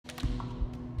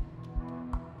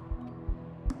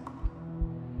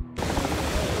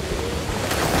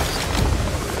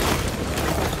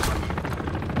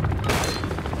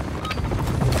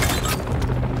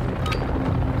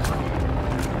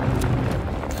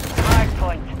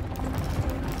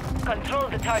Control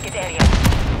the target area.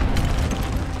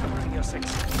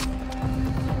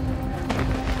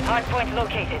 Hardpoint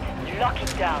located. Lock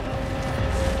it down.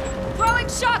 Throwing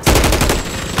shots!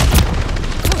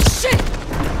 Oh shit!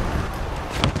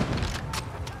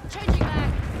 Changing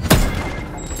mag.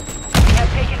 We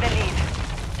have taken the lead.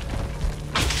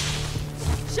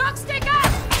 Shock stick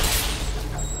up!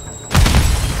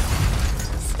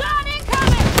 Stun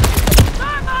incoming!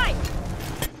 Thermite!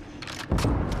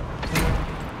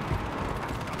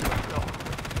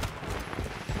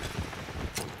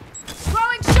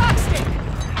 Throwing shock stick!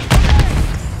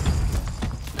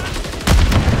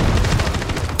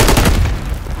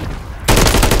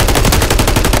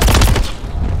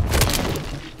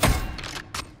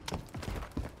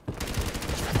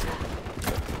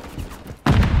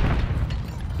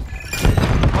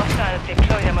 Hostiles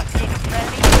deploy the mosquito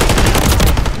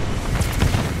friendly.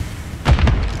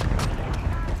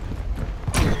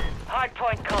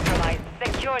 Hardpoint compromised.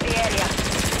 Secure the area.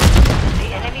 The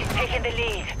enemy's taking the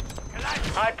lead.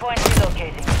 Hardpoint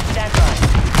relocating. Stand by.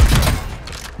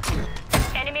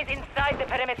 Enemies inside the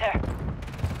perimeter.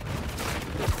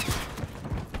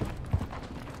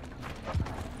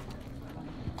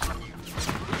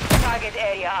 Target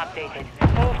area updated.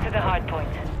 Move to the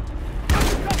hardpoint.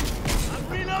 I'm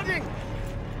reloading!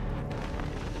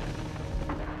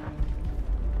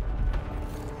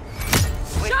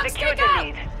 We've Shock secured stick the out!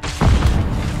 lead.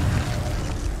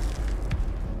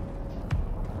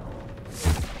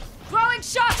 Throwing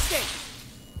shock stick!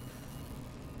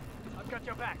 I've got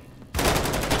your back.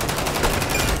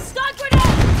 Stun grenade!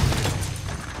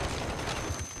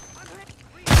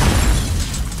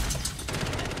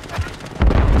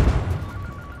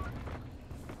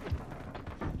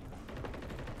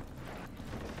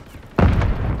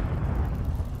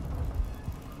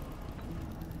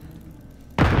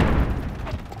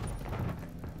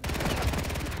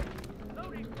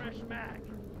 Loading fresh mag.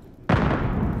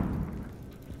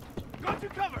 Got you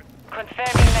covered!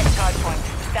 Confirming next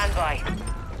hardpoint. Stand by.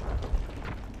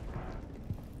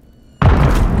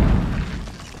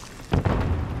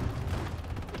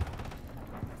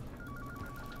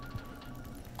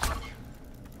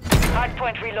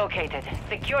 Hardpoint relocated.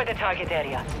 Secure the target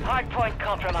area. Hardpoint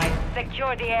compromised.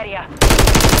 Secure the area.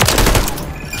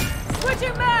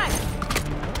 Switching mag!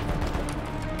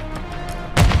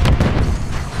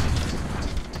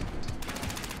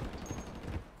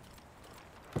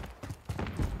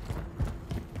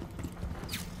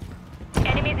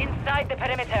 Enemies inside the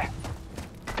perimeter.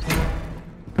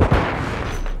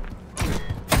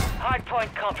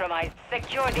 Hardpoint compromised.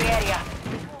 Secure the area.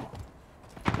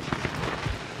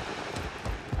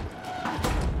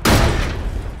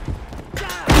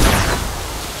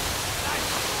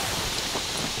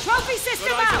 Trophy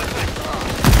system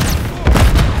out!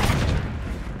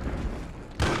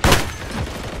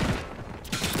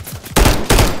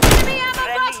 Enemy ammo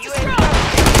box Friendly destroyed!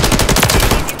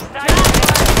 UAV inside the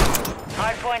perimeter.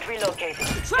 Hardpoint relocated.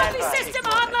 Stand Trophy by. system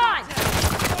online!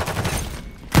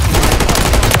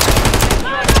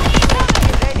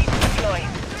 Ready to deploy.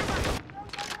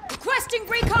 Requesting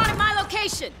recon at my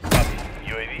location!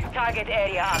 UAV? Target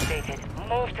area updated.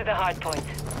 Move to the hardpoint.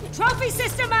 Trophy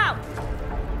system out!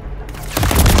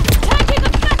 Taking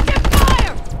effective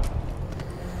fire!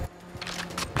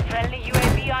 Friendly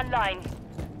UAV online.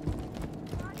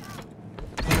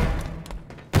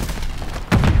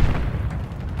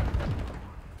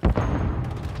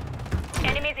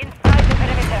 Enemies inside the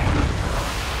perimeter.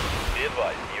 Be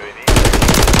advised,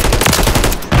 UAV.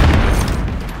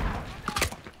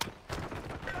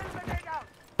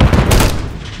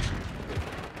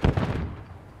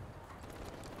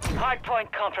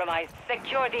 Hardpoint compromised.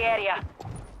 Secure the area.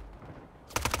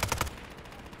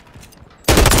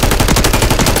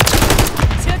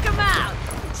 Took him out!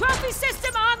 Trophy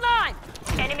system online!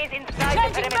 Enemies inside the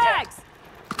Changing perimeter. bags!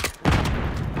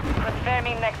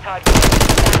 Confirming next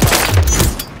hardpoint.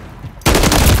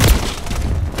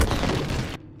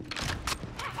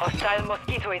 Hostile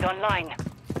mosquito is online.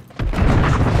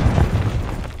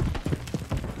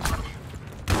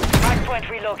 Hardpoint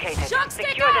relocated. Shock stick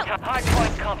Secure the out!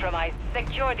 hardpoint compromised.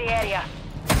 Secure the area.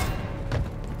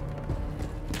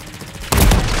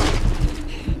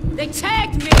 They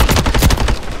tagged me!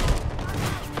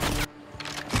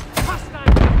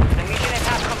 The mission is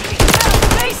half complete.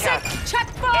 Basic! Check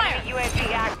fire! Enemy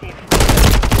UAV active.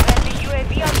 Friendly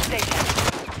UAV on station.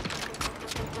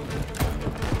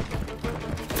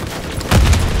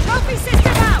 Trophy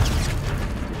system out!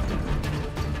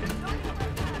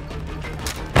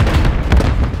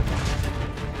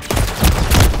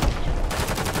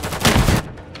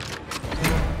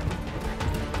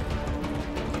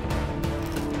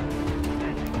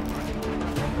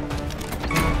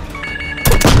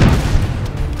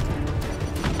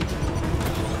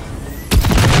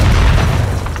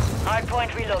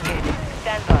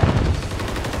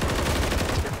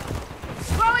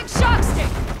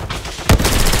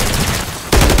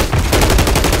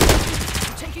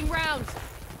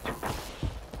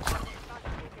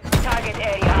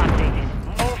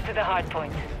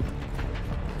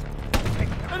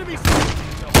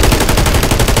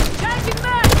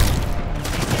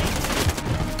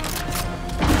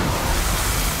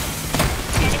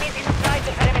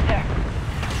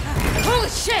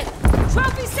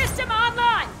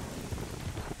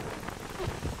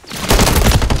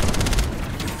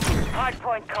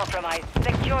 Hardpoint compromised.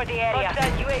 Secure the area.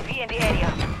 Hostile UAV in the area.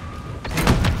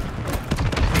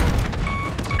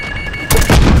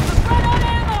 Run on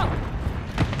ammo!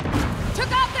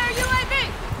 Took out their UAV!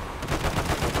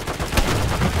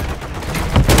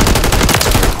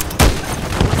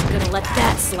 Wasn't gonna let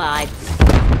that slide.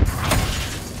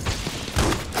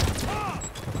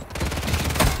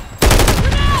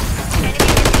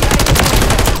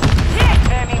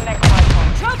 Confirming next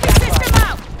hardpoint. Trophy system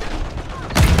out!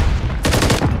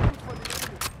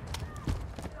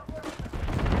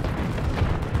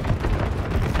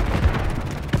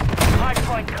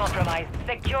 Hardpoint compromised.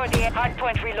 Secure the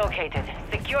hardpoint relocated.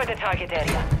 Secure the target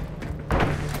area.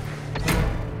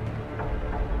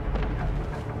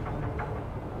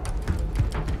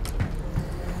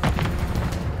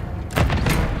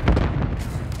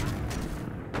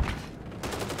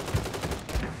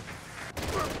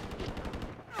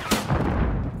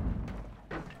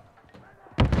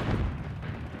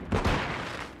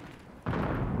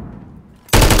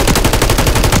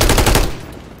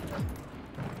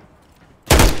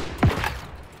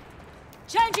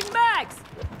 Changing bags!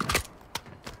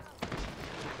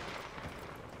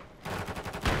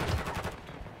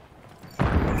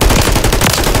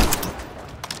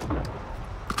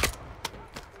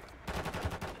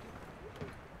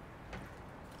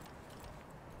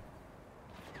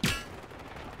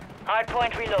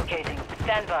 Hardpoint relocating.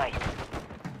 Stand by.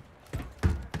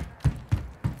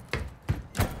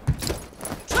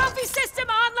 Trophy system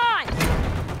online!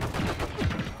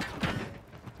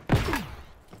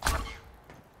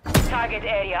 Target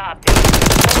area update.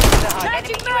 Enemy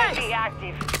Changing bags! UAV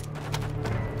active.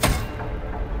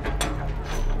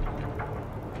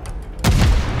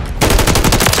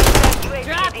 UAV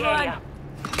Drop in the one. area.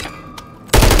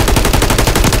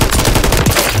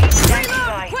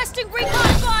 Reload! Requesting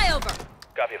recon flyover!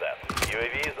 Copy that.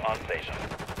 UAV is on station.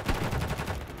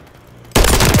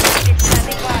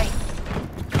 Standing by.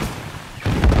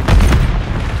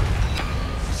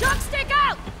 Shock stick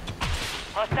out!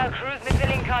 Hostile cruise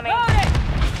missile incoming. Load it!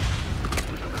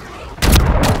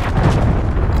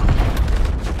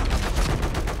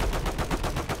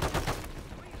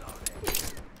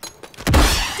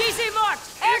 DC marked!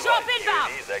 Airdrop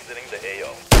inbound! UAV is exiting the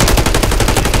AO.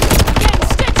 Getting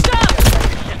stitched up!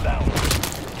 Get down.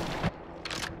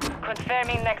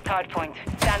 Confirming next hardpoint.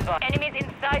 Stand by. Enemies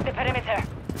inside the perimeter.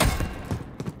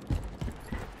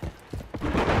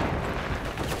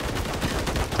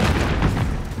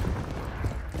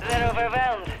 They're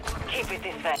overwhelmed. Keep it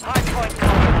this way. Hardpoint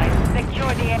compromised.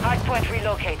 Secure the hardpoint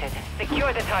relocated.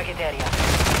 Secure the target area.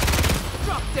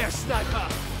 Drop there, sniper!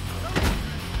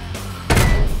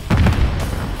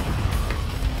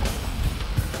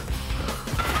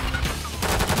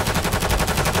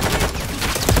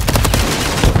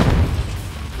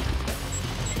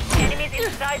 Enemies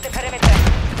inside the perimeter.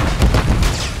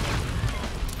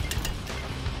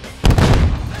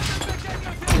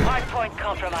 Hardpoint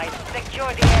compromised.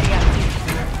 Secure the area.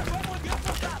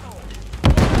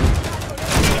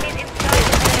 Enemies inside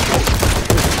the perimeter.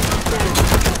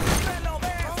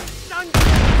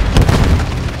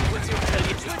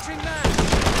 Switching man!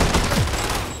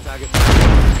 Target.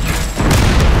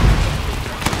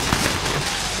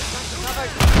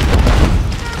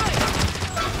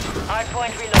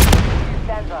 Hardpoint reloaded.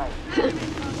 Stand by.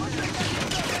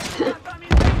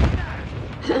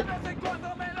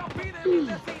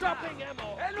 Dropping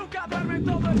ammo. El nunca duerme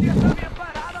todo el día, está bien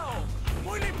parado.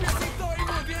 Muy limpiecito y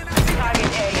muy bien aquí.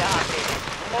 Target area updated.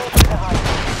 Move to the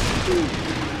hardpoint.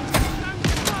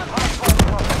 Hardpoint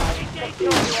compromised.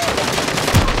 Secure the area.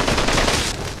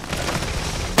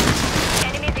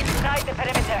 Enemies inside the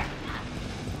perimeter.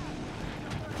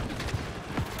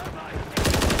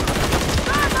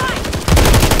 Thermite!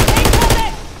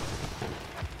 Incoming!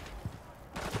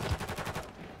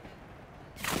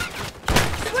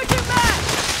 Switching back!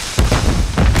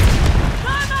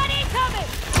 Thermite incoming!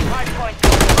 Hardpoint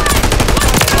compromised.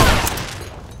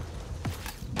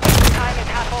 Time is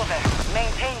half over.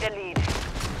 Maintain the lead.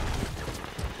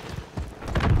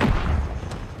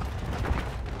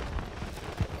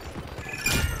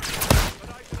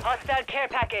 Hostile care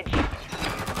package.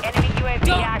 Enemy UAV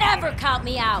Don't active. ever count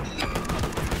me out!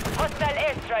 Hostile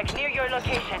airstrike near your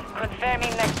location. Confirming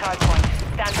next hardpoint.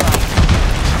 Stand by.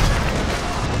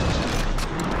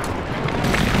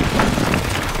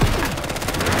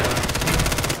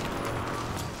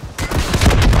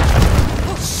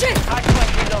 Oh shit!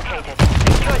 Hardpoint relocated.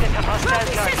 Secure the hostile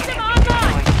Trophy target. system and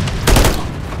online.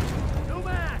 New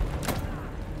man!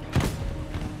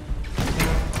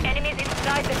 Enemies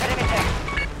inside the perimeter.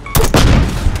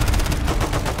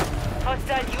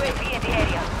 Hostile UAV in the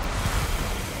area.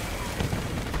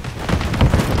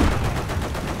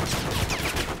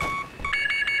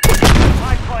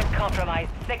 compromised.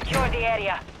 Secure the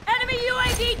area. Enemy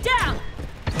UAV down!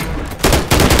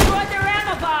 Destroy their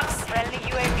ammo box! Friendly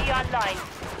UAV online.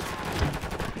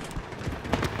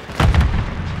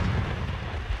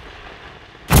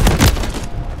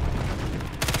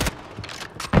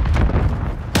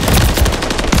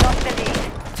 Lost the lead.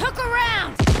 Took a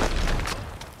round!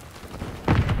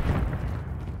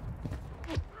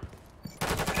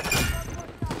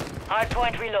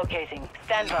 Hardpoint relocating.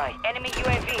 Stand by. Enemy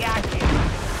UAV active.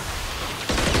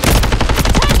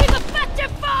 Taking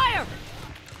effective fire!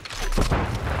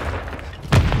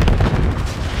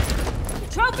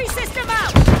 Trophy system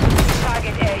out!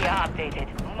 Target area updated.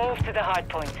 Move to the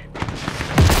hardpoint.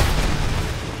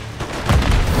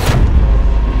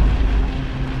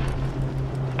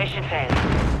 Mission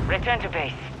failed. Return to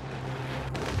base.